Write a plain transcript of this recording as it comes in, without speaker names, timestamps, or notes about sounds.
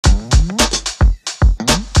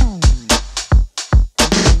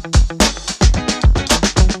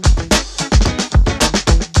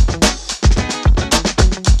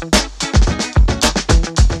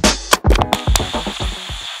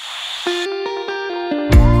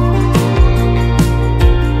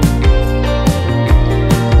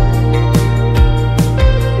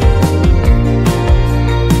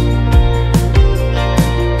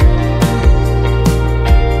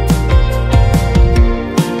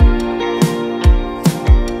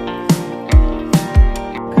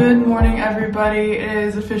everybody. It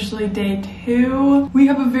is officially day 2. We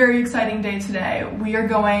have a very exciting day today. We are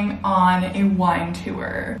going on a wine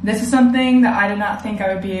tour. This is something that I did not think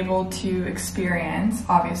I would be able to experience,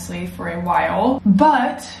 obviously, for a while,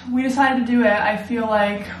 but we decided to do it. I feel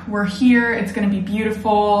like we're here, it's gonna be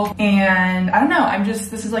beautiful, and I don't know,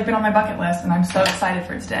 this has like been on my bucket list, and I'm so excited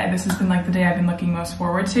for today. This has been like the day I've been looking most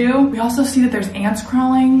forward to. We also see that there's ants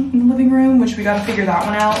crawling in the living room, which we gotta figure that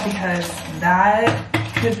one out because that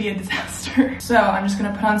could be a disaster. So I'm just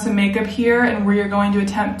gonna put on some makeup here, and we are going to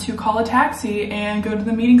attempt to call a taxi and go to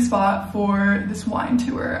the meeting spot for this wine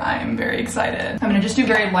tour. I am very excited. I'm gonna just do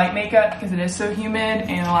very light makeup because it is so humid,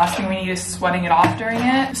 and the last thing we need is sweating it off during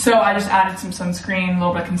it. So I just added some sunscreen, a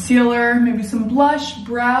little bit of concealer, maybe some blush,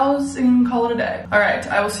 brows, and call it a day. All right,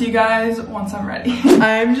 I will see you guys once I'm ready.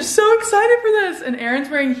 I'm just so excited for this, and Aaron's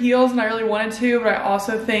wearing heels, and I really wanted to, but I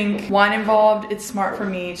also think wine involved, it's smart for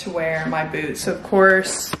me to wear my boots. So of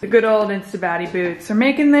course, the good old Insta-Baddie boots are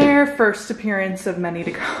making their first appearance of many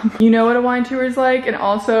to come. You know what a wine tour is like, and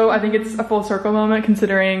also I think it's a full circle moment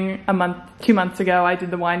considering 2 months ago I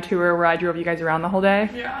did the wine tour where I drove you guys around the whole day.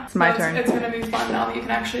 Yeah. It's my turn. It's gonna be fun now that you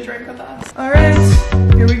can actually drink with us. All right,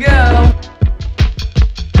 here we go.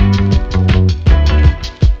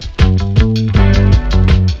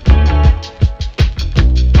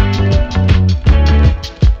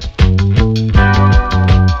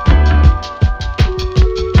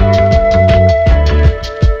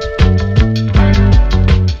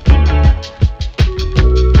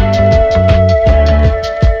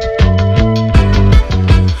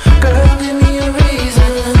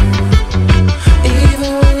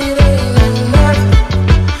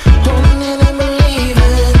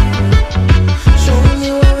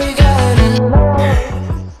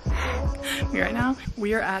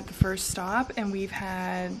 Stop, and we've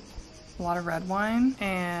had a lot of red wine,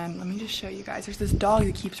 and let me just show you guys. There's this dog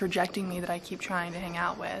that keeps rejecting me that I keep trying to hang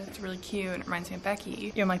out with. It's really cute, and it reminds me of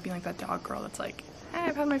Becky. You might be like that dog girl that's like, hey,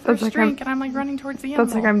 I've had my first drink and I'm like running towards the animal.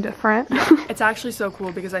 That's like I'm different. It's actually so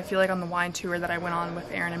cool because I feel like on the wine tour that I went on with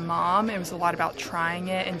Aaron and Mom, it was a lot about trying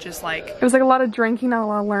it and just like... It was like a lot of drinking, not a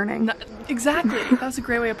lot of learning. Exactly, that's a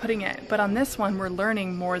great way of putting it. But on this one, we're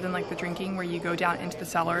learning more than like the drinking where you go down into the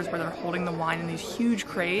cellars where they're holding the wine in these huge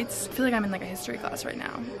crates. I feel like I'm in like a history class right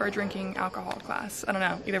now, or a drinking alcohol class. I don't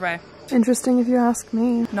know, either way. Interesting if you ask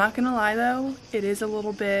me. Not gonna lie though, it is a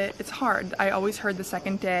little bit, it's hard. I always heard the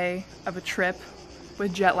second day of a trip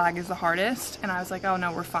with jet lag is the hardest, and I was like, oh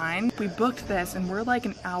no, we're fine. We booked this and we're like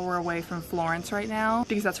an hour away from Florence right now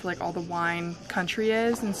because that's where like all the wine country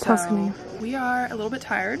is, and so Tuscany. We are a little bit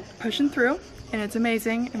tired, pushing through, and it's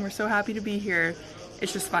amazing, and we're so happy to be here.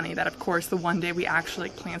 It's just funny that of course the one day we actually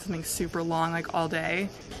like planned something super long, like all day,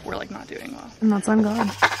 we're like not doing well. And that's on God.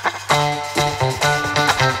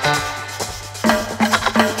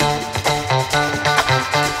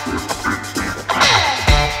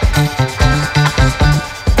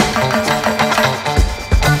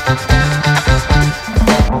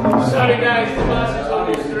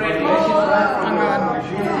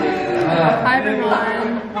 Hi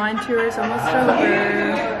everyone, wine tour is almost over.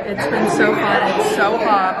 It's been so fun, it's so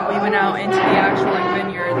hot. We went out into the actual like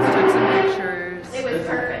vineyards, took some pictures. It was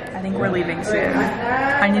perfect. I think we're leaving soon.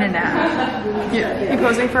 I need a nap. You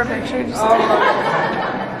posing for a picture? Just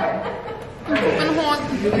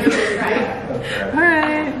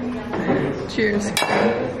Alright. Cheers.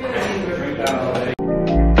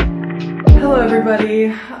 Hello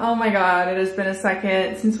everybody. Oh my god, it has been a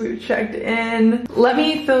second since we've checked in. Let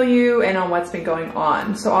me fill you in on what's been going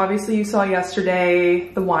on. So obviously you saw yesterday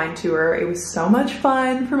the wine tour. It was so much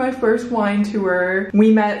fun for my first wine tour.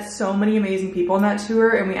 We met so many amazing people on that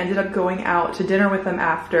tour, and we ended up going out to dinner with them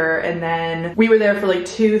after, and then we were there for like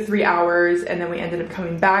 2-3 hours, and then we ended up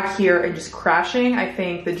coming back here and just crashing. I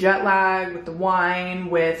think the jet lag with the wine,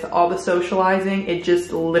 with all the socializing, it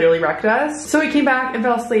just literally wrecked us. So we came back and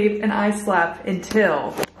fell asleep, and I slept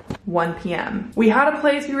until 1 p.m. We had a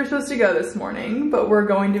place we were supposed to go this morning, but we're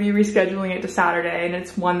going to be rescheduling it to Saturday, and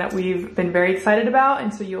it's one that we've been very excited about,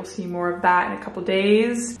 and so you'll see more of that in a couple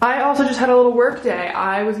days. I also just had a little work day.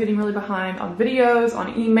 I was getting really behind on videos,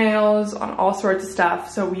 on emails, on all sorts of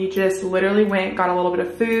stuff, so we just literally went, got a little bit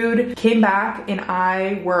of food, came back, and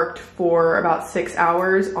I worked for about 6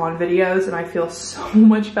 hours on videos, and I feel so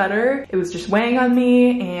much better. It was just weighing on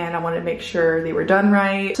me, and I wanted to make sure they were done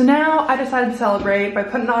right. So now I decided to celebrate by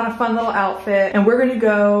putting on a fun little outfit, and we're gonna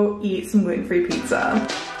go eat some gluten-free pizza.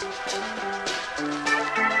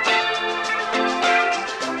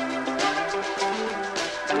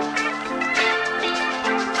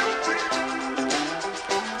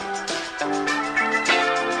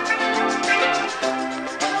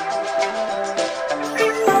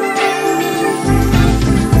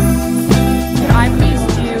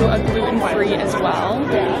 well.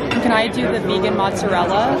 Can I do the vegan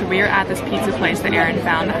mozzarella? We are at this pizza place that Erin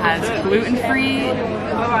found that has gluten-free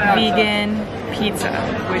vegan pizza,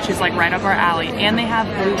 which is like right up our alley. And they have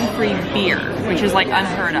gluten-free beer, which is like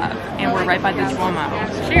unheard of. And we're right by the Duomo.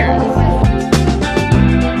 Cheers!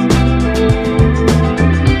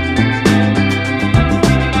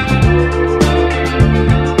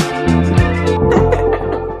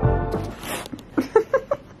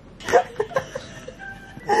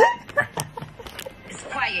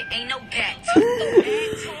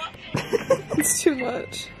 It's too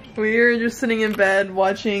much. We're just sitting in bed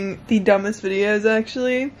watching the dumbest videos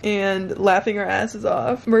actually and laughing our asses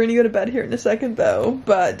off. We're gonna go to bed here in a second though,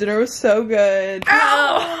 but dinner was so good.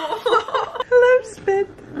 Ow! I love spit.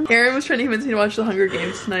 Erin was trying to convince me to watch the Hunger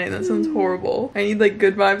Games tonight and that sounds horrible. I need like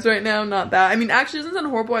good vibes right now, not that. I mean, actually it doesn't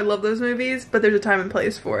sound horrible. I love those movies, but there's a time and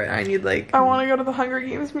place for it. I need like... I want to go to the Hunger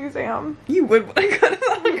Games Museum. You would want to go to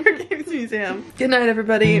the Hunger Games Museum. Good night,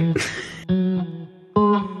 everybody.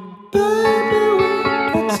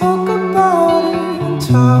 Talk about it and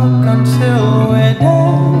talk until we're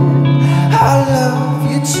done. I love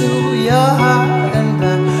you to your heart and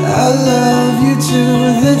I love you to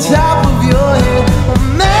the top of your head.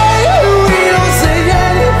 Maybe we don't say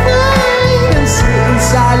anything and sit in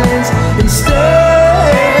silence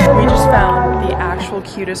instead. We just found the actual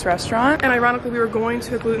cutest restaurant. And ironically, we were going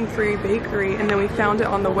to a gluten-free bakery and then we found it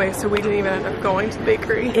on the way, so we didn't even end up going to the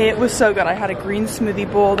bakery. It was so good. I had a green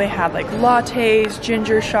smoothie bowl. They had like lattes,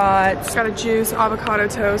 ginger shots. Got a juice, avocado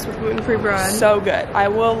toast with gluten-free bread. So good. I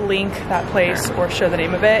will link that place or show the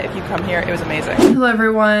name of it if you come here. It was amazing. Hello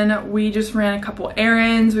everyone. We just ran a couple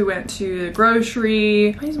errands. We went to the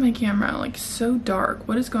grocery. Why is my camera like so dark?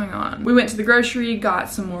 What is going on? We went to the grocery, got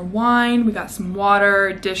some more wine. We got some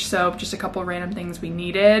water, dish soap, just a couple random things we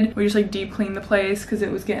needed. We just like deep cleaned the place because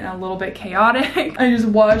it was getting a little bit chaotic. I just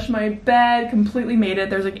washed my bed, completely made it.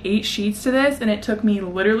 There's like 8 sheets to this and it took me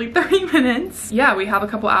literally 30 minutes. Yeah, we have a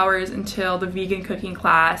couple hours until the vegan cooking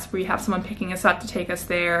class. We have someone picking us up to take us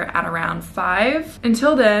there at around 5.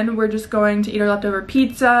 Until then, we're just going to eat our leftover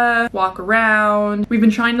pizza, walk around. We've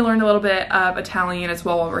been trying to learn a little bit of Italian as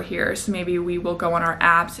well while we're here, so maybe we will go on our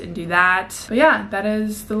apps and do that. But yeah, that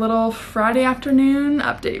is the little Friday afternoon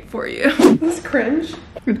update for you. This is cringe.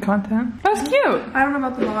 Good content. That was cute. I don't know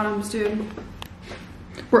about the bottoms, dude.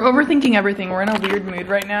 We're overthinking everything. We're in a weird mood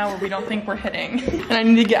right now where we don't think we're hitting. And I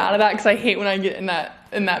need to get out of that because I hate when I get in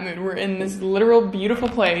that mood. We're in this literal beautiful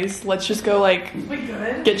place. Let's just go like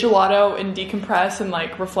get gelato and decompress and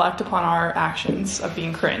like reflect upon our actions of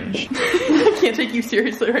being cringe. I can't take you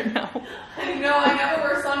seriously right now. I know, I never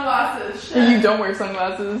wear sunglasses. Shit. And you don't wear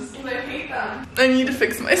sunglasses. I hate them. I need to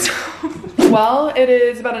fix myself. Well, it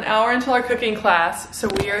is about an hour until our cooking class, so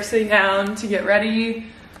we are sitting down to get ready.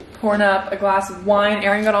 Pouring up a glass of wine.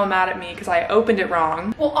 Erin got all mad at me because I opened it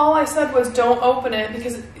wrong. Well, all I said was don't open it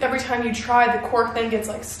because every time you try, the cork then gets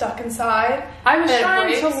like stuck inside. I was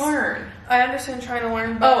trying to learn. I understand trying to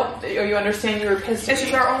learn, but... Oh, you understand you were pissed at it's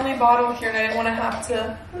me. just our only bottle here and I didn't want to have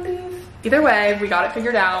to leave. Either way, we got it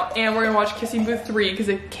figured out and we're gonna watch Kissing Booth 3 because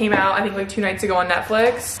it came out, I think, like 2 nights ago on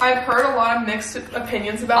Netflix. I've heard a lot of mixed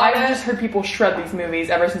opinions about it. I've just heard people shred these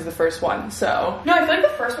movies ever since the first one, so. No, I feel like the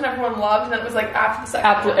first one everyone loved and then it was like after the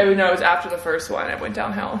second one. No, it was after the first one. It went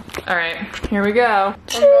downhill. All right, here we go.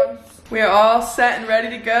 Oh my God. We are all set and ready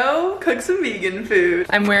to go cook some vegan food.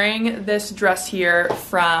 I'm wearing this dress here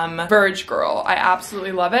from Verge Girl. I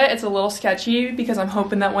absolutely love it. It's a little sketchy because I'm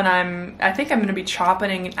hoping that when I think I'm gonna be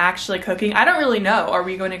chopping and actually cooking. I don't really know. Are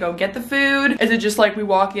we going to go get the food? Is it just like we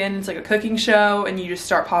walk in, it's like a cooking show and you just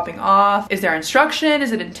start popping off? Is there instruction?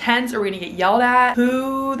 Is it intense? Are we gonna get yelled at?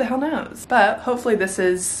 Who the hell knows? But hopefully this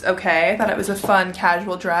is okay. I thought it was a fun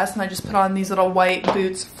casual dress and I just put on these little white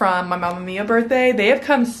boots from my Mamma Mia birthday. They have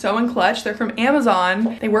come so in clutch. They're from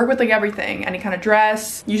Amazon. They work with like everything, any kind of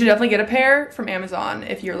dress. You should definitely get a pair from Amazon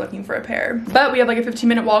if you're looking for a pair. But we have like a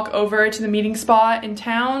 15-minute walk over to the meeting spot in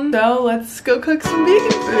town. So let's go cook some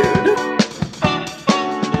vegan food.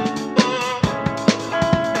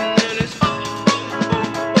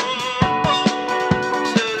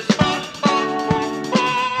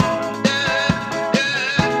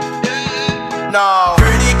 No.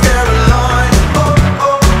 Pretty Caroline, oh,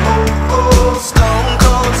 oh, oh, oh, stone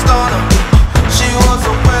cold stunner. She was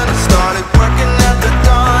a winner, started working at the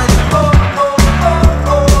dine. Oh, oh, oh,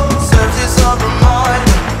 oh, serves you some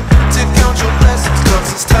reminder to count your blessings, 'cause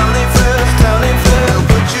it's telling fair, telling fair. They'll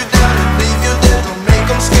put you down and leave you there, don't make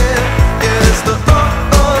them scared. Yeah, it's the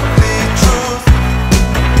ugly truth.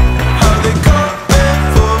 How they coming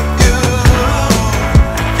for you.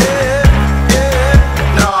 Yeah,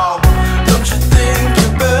 yeah, no. Don't you think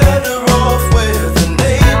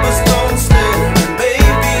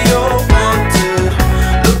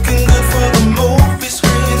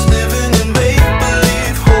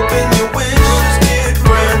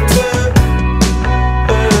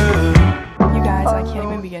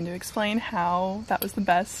explain how that was the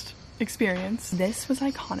best experience. This was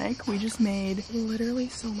iconic. We just made literally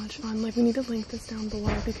so much fun. Like, we need to link this down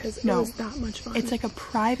below because it was that much fun. It's like a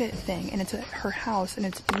private thing, and it's at her house, and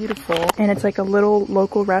it's beautiful, and it's like a little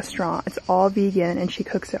local restaurant. It's all vegan, and she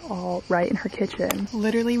cooks it all right in her kitchen.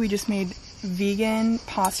 Literally, we just made vegan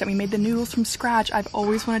pasta. We made the noodles from scratch. I've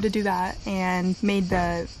always wanted to do that, and made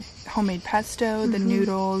the homemade pesto, the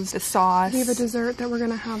noodles, the sauce. We have a dessert that we're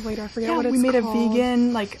gonna have later. I forget what it's called. We made a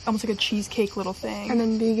vegan, like almost like a cheesecake little thing. And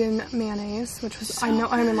then vegan mayonnaise, which was So I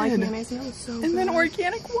didn't like good. mayonnaise, and it was so good. And then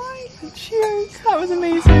organic wine. Cheers. That was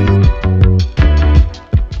amazing.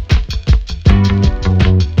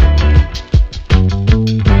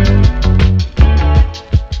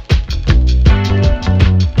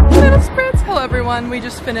 Hello everyone, we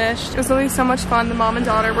just finished. It was really so much fun. The mom and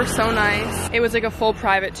daughter were so nice. It was like a full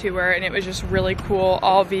private tour, and it was just really cool,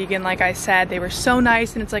 all vegan like I said. They were so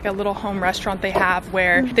nice, and it's like a little home restaurant they have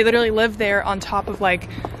where they literally live there on top of like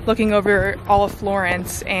looking over all of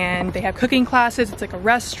Florence, and they have cooking classes. It's like a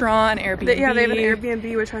restaurant, an Airbnb. Yeah, they have an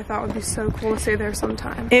Airbnb, which I thought would be so cool to stay there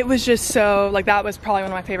sometime. It was just so, like, that was probably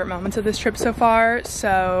one of my favorite moments of this trip so far.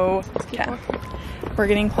 So yeah, we're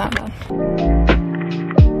getting clowned on.